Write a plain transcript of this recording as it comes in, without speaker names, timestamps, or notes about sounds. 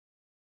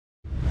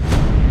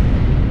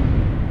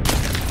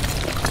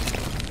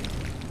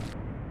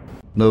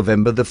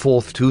November the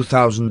 4th,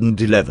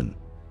 2011.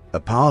 A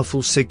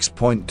powerful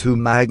 6.2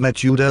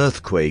 magnitude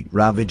earthquake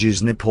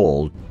ravages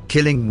Nepal,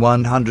 killing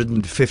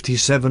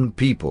 157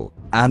 people,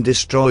 and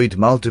destroyed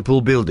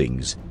multiple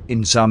buildings.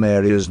 In some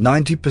areas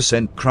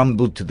 90%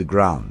 crumbled to the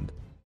ground.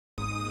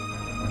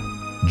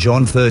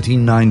 John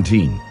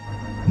 13:19.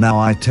 Now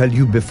I tell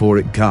you before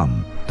it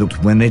come,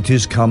 that when it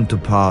is come to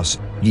pass,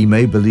 ye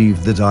may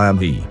believe that I am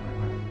he.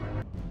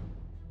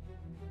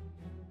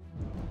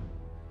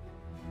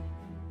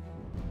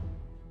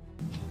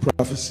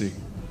 Prophecy,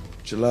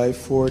 July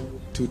 4,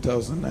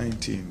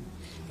 2019.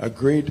 A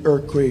great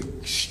earthquake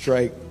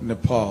strike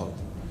Nepal.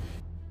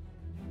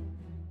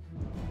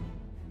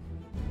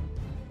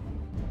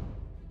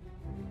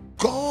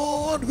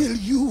 God will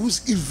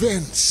use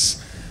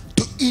events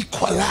to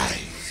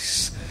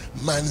equalize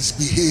man's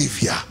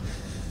behavior,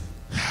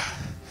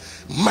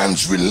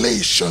 man's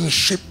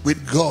relationship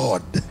with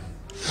God.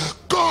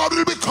 God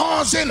will be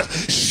causing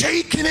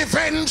shaking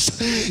events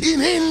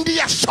in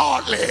India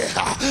shortly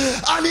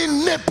and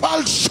in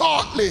Nepal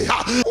shortly.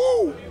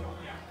 Ooh,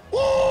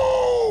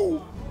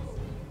 ooh,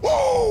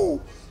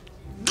 ooh.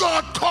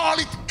 God call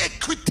it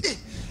equity.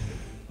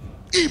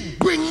 He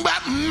bring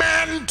back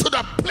man to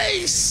the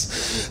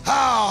place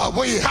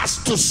where he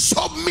has to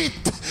submit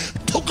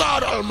to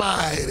God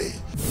Almighty.